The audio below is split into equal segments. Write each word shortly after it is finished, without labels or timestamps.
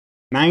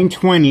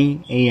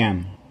9:20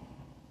 a.m.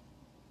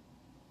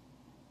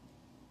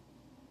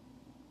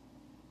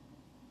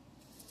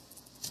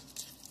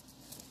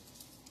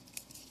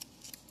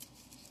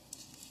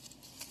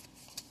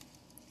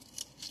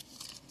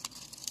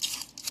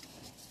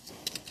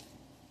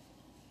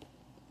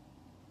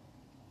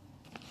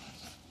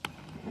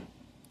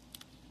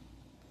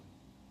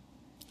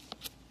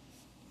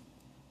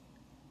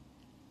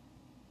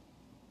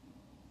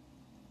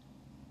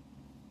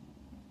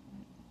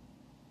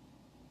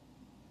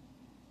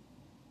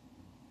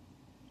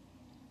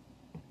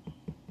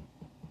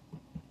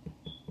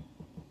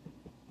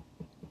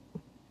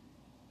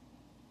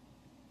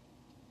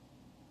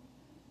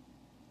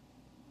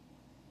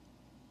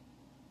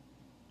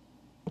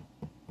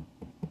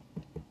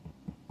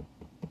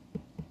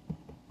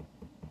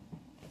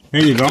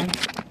 There you go.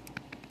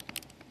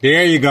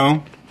 There you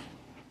go.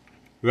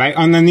 Right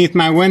underneath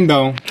my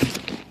window.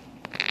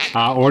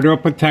 Order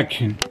of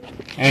protection.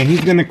 And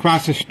he's going to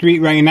cross the street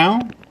right now.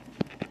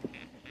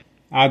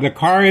 The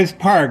car is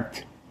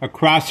parked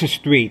across the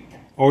street.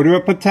 Order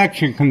of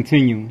protection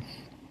continues.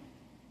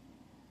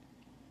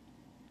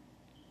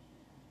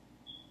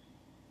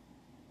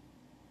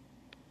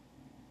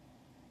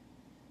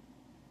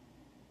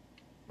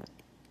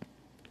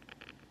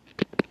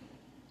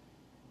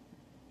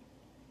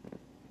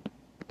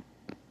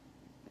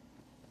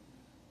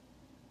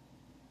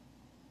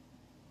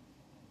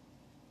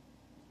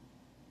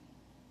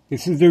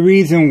 This is the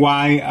reason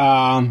why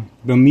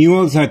the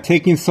mules are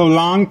taking so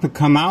long to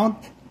come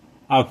out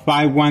of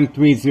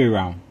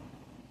 5130.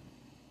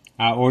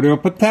 Order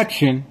of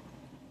protection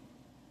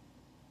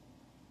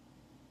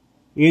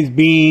is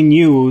being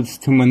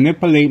used to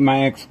manipulate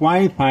my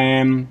ex-wife. I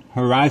am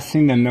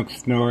harassing the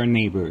next door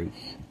neighbors.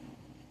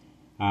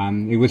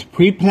 It was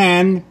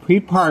pre-planned,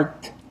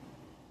 pre-parked,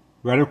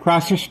 right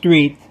across the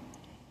street,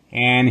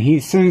 and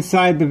he's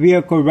inside the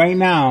vehicle right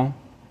now,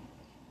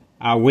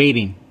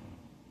 waiting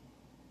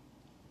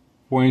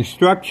for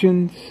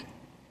instructions.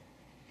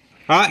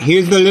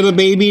 Here's the little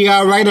baby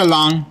right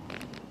along.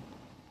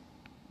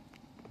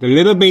 The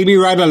little baby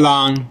right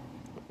along,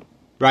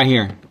 right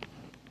here.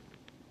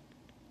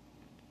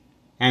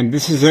 And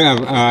this is,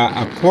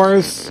 of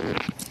course,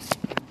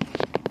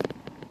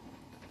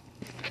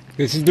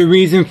 this is the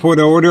reason for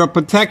the order of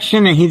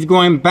protection, and he's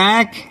going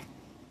back,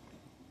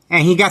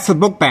 and he got the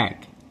book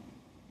back.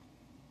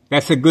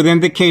 That's a good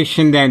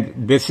indication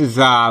that this is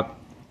a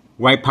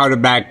white powder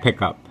bag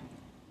pickup.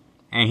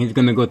 And he's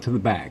going to go to the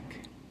back.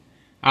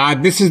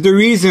 This is the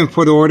reason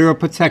for the order of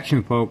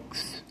protection,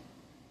 folks.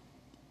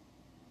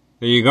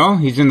 There you go.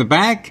 He's in the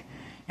back.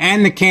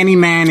 And the candy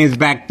man is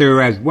back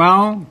there as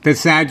well.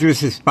 This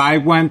address is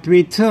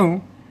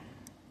 5132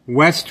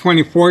 West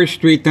 24th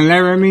Street in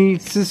Laramie,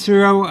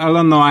 Cicero,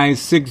 Illinois,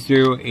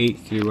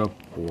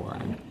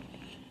 60804.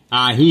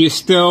 He is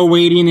still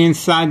waiting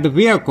inside the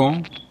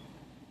vehicle.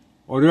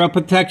 Order of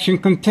protection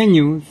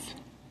continues.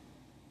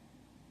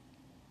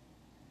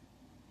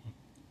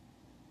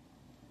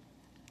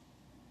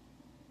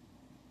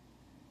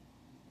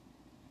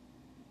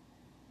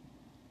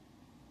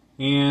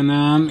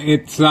 And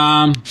it's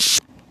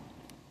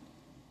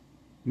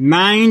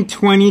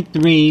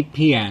 9:23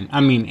 p.m.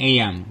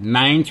 a.m.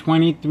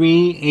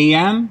 9:23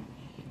 a.m.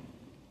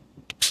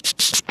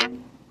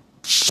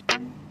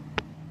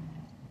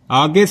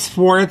 August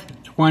 4th,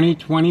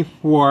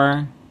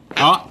 2024.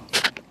 Oh,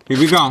 here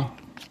we go.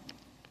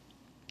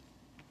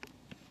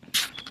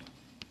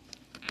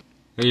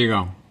 There you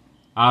go.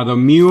 The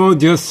mule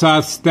just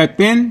stepped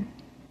in.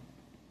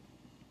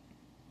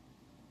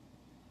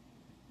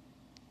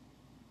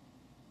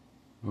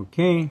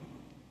 Okay.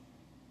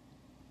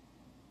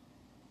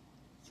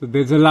 So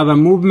there's a lot of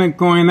movement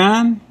going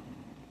on.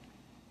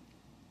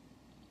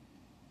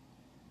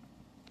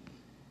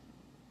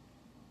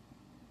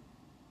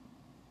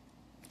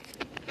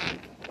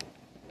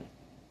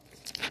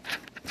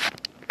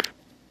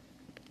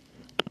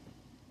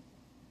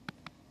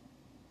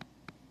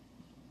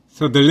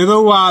 So the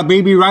little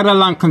baby ride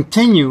along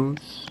continues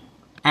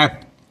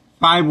at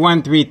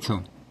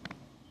 5132.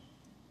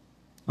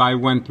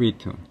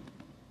 5132.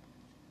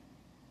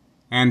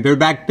 And they're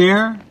back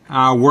there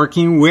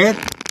working with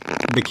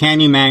the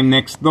candy man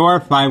next door,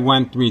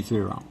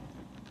 5130.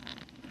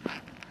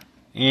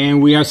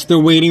 And we are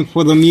still waiting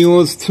for the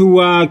mules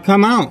to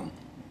come out.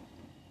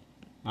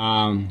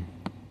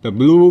 The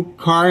blue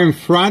car in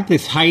front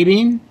is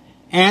hiding,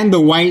 and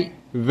the white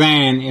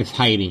van is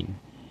hiding.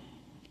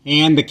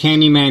 And the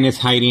candy man is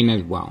hiding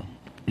as well.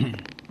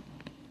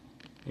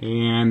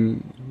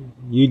 And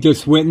you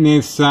just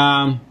witnessed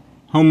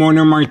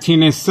homeowner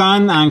Martinez's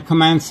son on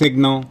command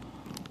signal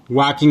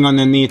walking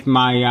underneath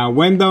my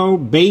window.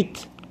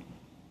 Bait,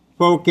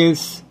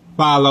 focus,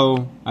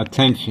 follow,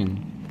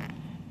 attention.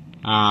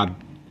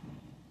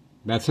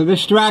 That's a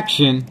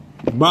distraction,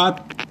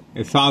 but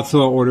it's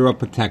also an order of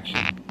protection.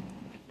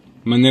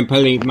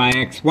 Manipulate my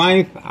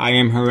ex-wife. I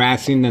am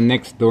harassing the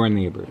next door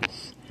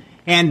neighbors.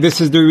 And this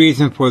is the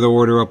reason for the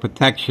order of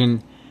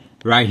protection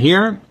right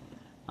here.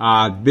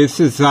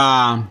 This is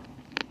a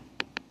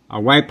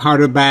white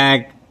powder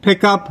bag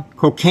pickup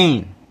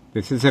cocaine.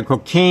 This is a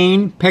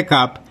cocaine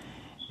pickup,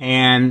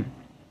 and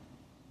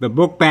the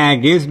book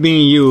bag is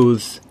being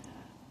used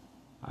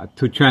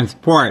to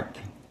transport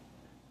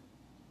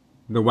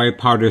the white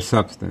powder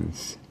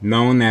substance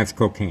known as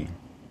cocaine.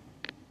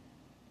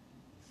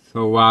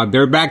 So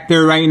they're back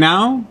there right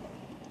now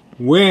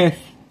with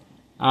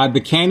the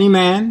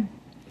Candyman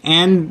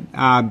and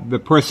the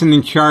person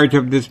in charge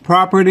of this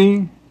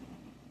property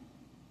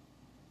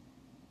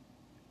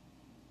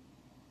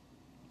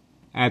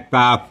at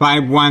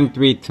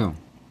 5132.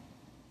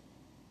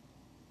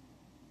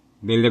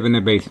 They live in the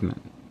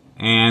basement.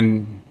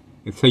 And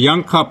it's a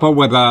young couple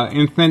with an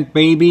infant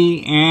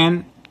baby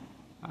and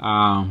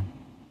a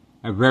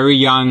very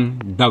young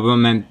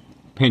Doberman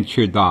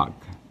Pinscher dog.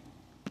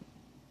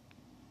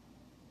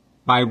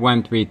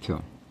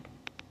 5132.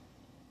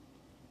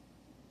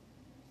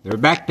 They're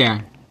back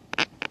there.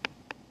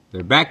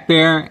 They're back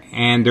there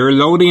and they're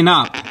loading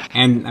up.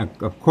 And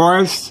of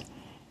course,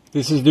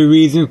 this is the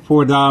reason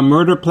for the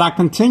murder plot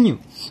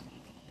continues.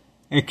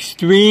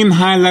 Extreme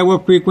high level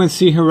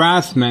frequency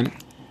harassment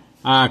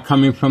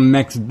coming from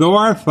next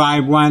door,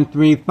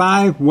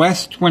 5135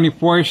 West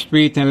 24th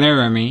Street in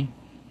Laramie,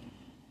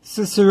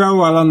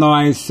 Cicero,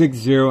 Illinois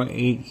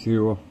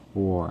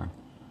 60804.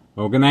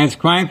 Organized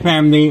crime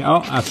family.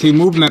 Oh, I see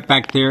movement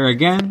back there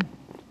again.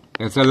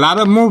 There's a lot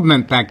of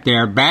movement back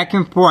there, back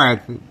and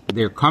forth.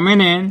 They're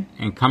coming in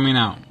and coming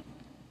out.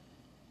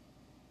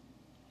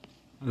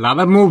 A lot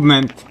of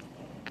movement.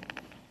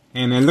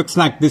 And it looks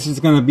like this is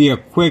going to be a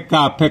quick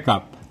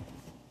pickup.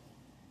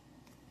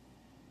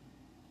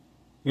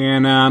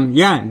 And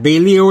yeah,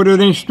 daily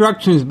ordered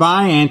instructions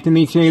by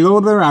Anthony J.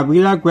 Loader,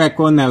 Avila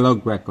Greco, Nello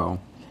Greco.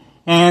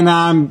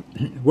 And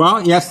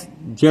well, yes,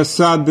 just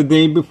the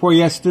day before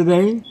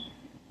yesterday,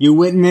 you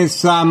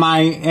witnessed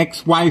my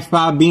ex-wife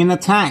being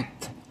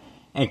attacked.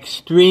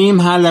 Extreme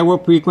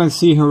high-level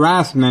frequency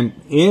harassment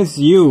is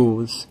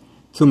used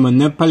to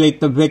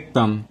manipulate the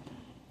victim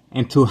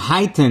and to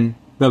heighten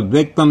the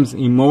victim's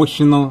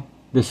emotional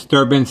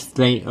disturbance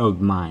state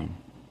of mind.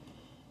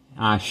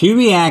 She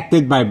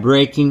reacted by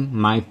breaking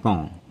my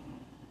phone.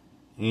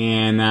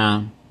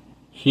 And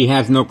she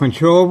has no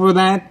control over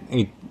that.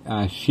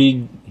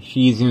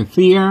 She's in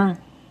fear.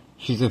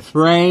 She's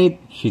afraid.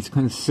 She's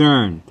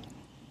concerned.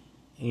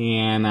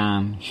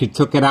 And she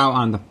took it out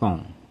on the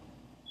phone.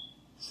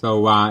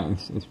 So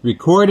it's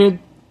recorded.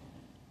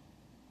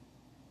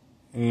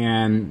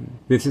 And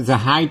this is a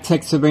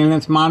high-tech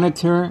surveillance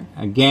monitor,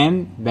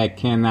 again, that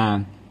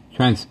can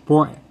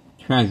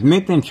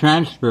transmit and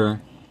transfer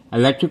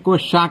electrical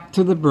shock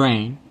to the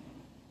brain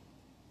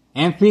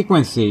and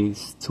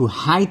frequencies to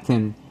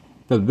heighten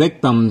the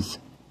victim's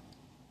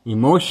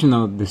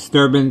emotional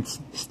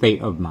disturbance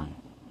state of mind.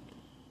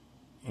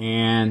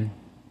 And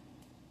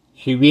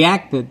she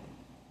reacted,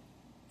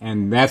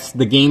 and that's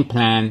the game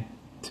plan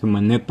to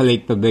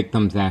manipulate the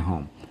victims at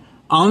home.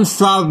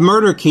 Unsolved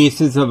murder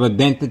cases of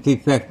identity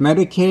theft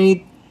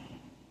Medicaid,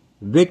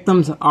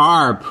 victims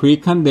are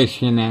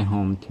preconditioned at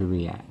home to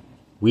react.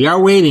 We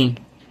are waiting.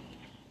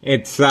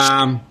 It's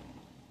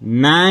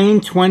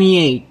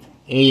 9:28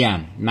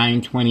 a.m.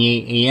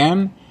 9:28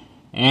 a.m.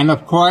 And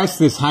of course,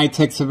 this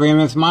high-tech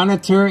surveillance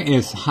monitor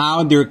is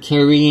how they're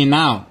carrying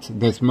out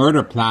this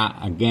murder plot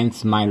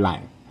against my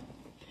life.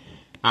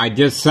 I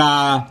just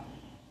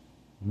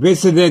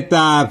visited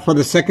for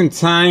the second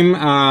time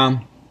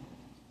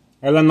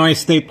Illinois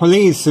State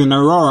Police in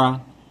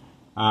Aurora.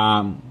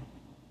 I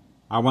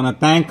want to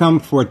thank them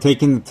for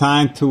taking the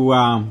time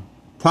to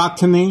talk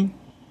to me,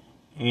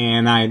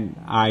 and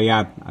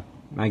I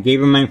gave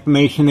them my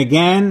information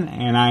again,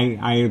 and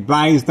I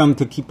advised them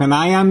to keep an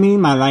eye on me.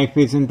 My life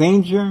is in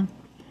danger,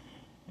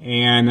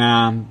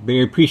 and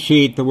they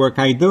appreciate the work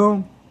I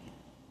do.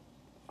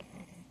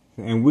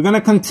 And we're going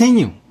to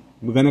continue.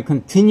 We're going to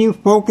continue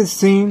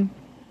focusing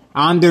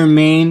on their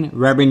main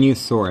revenue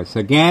source.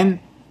 Again,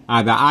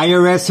 the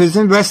IRS is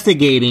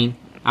investigating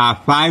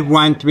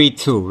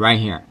 5132 right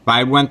here.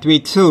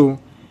 5132,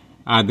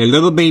 the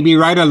little baby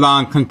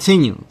ride-along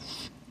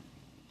continues.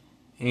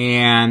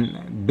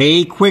 And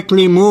they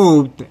quickly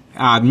moved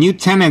new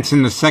tenants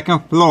in the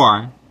second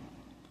floor.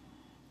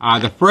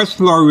 The first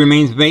floor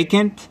remains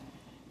vacant,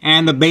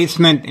 and the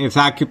basement is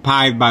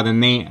occupied by the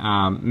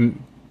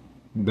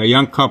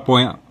young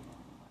couple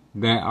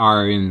that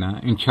are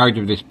in charge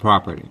of this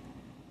property.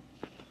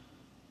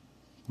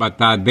 But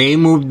they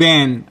moved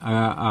in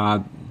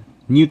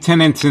new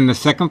tenants in the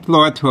second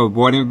floor to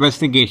avoid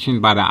investigation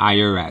by the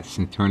IRS,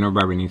 Internal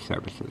Revenue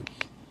Services.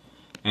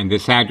 And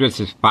this address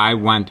is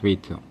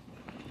 5132.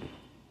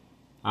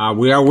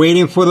 We are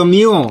waiting for the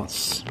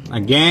mules.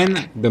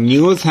 Again, the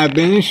mules have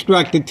been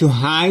instructed to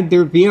hide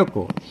their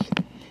vehicles.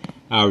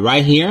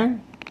 Right here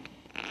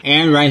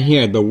and right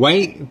here. The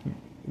white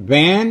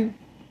van,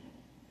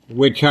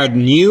 which are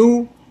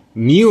new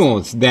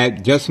mules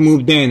that just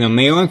moved in, a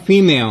male and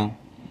female,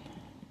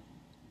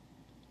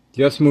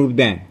 just moved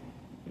in.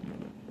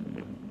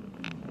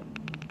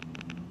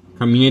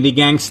 Community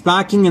gang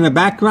stalking in the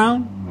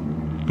background.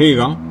 Here you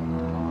go.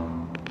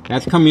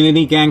 That's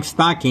community gang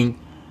stalking.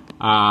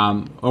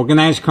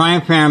 Organized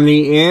crime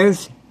family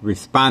is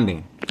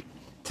responding.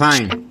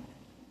 Time,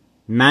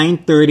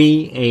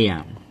 9:30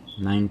 a.m.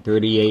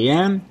 9:30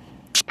 a.m.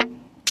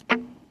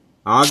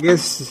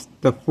 August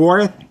the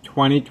 4th,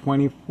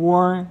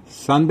 2024,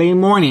 Sunday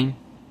morning.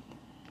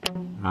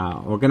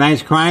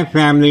 Organized crime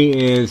family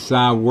is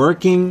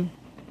working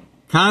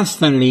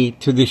constantly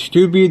to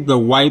distribute the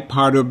white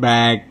powder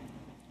bag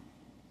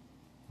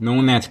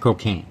known as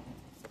cocaine.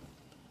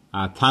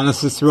 Town of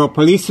Cicero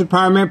Police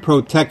Department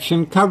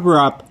protection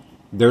cover-up,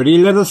 dirty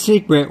little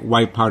secret,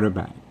 white powder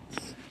bags.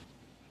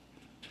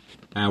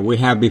 We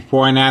have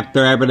before and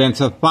after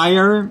evidence of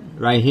fire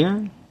right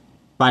here,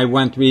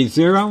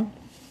 5130.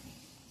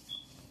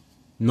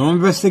 No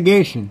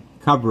investigation,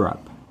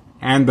 cover-up.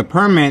 And the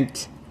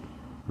permit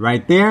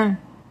right there,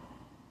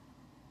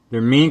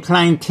 their main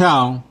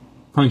clientele,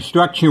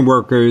 construction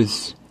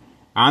workers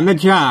on the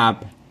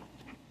job,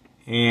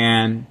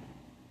 and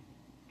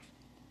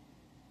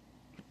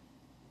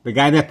the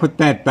guy that put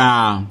that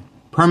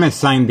permit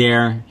sign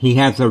there, he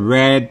has a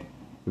red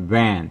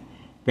van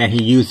that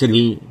he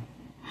usually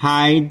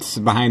hides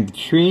behind the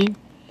tree,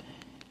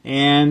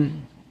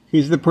 and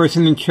he's the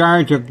person in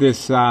charge of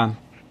this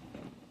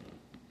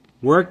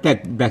work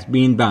that's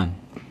being done.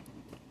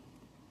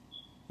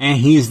 And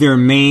he's their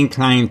main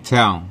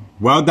clientele,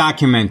 well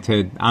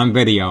documented on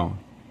video.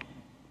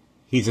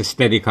 He's a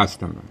steady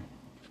customer.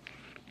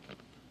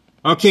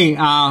 Okay,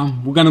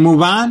 we're gonna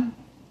move on.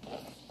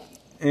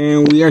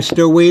 And we are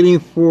still waiting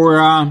for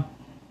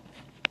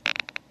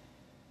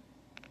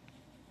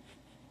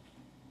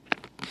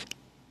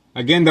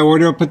again, the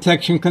order of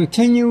protection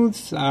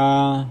continues.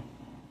 Homeowner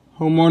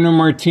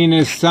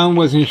Martinez's son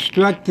was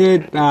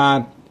instructed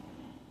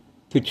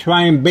to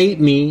try and bait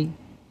me.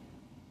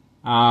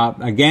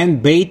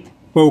 Again, bait,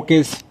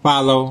 focus,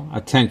 follow,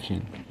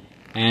 attention.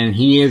 And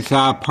he is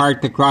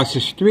parked across the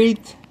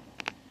street.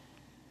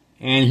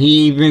 And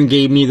he even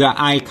gave me the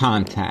eye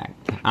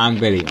contact on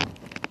video.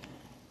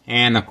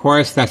 And of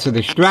course, that's a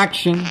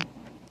distraction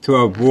to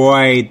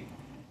avoid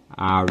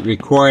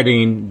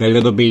recording the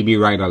little baby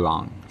ride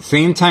along.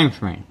 Same time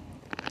frame.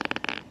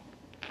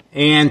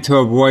 And to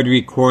avoid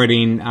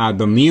recording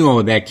the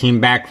mule that came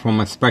back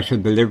from a special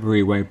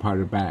delivery white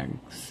powder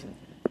bags.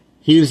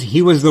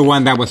 He was the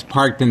one that was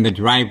parked in the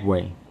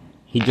driveway.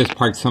 He just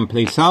parked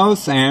someplace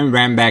else and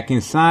ran back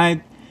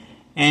inside.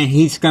 And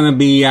he's going to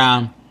be...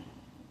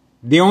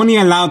 they're only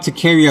allowed to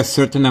carry a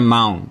certain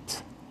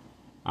amount.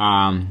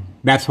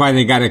 That's why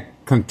they got to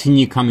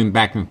continue coming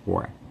back and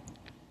forth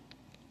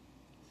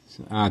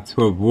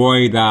to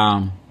avoid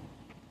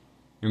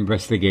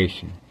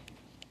investigation.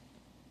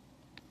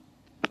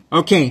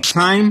 Okay,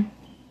 time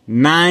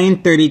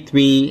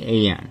 9:33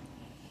 a.m.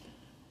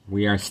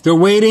 We are still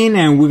waiting,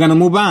 and we're gonna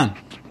move on.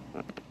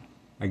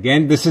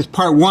 Again, this is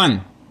part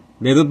 1.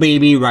 Little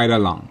baby ride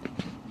along.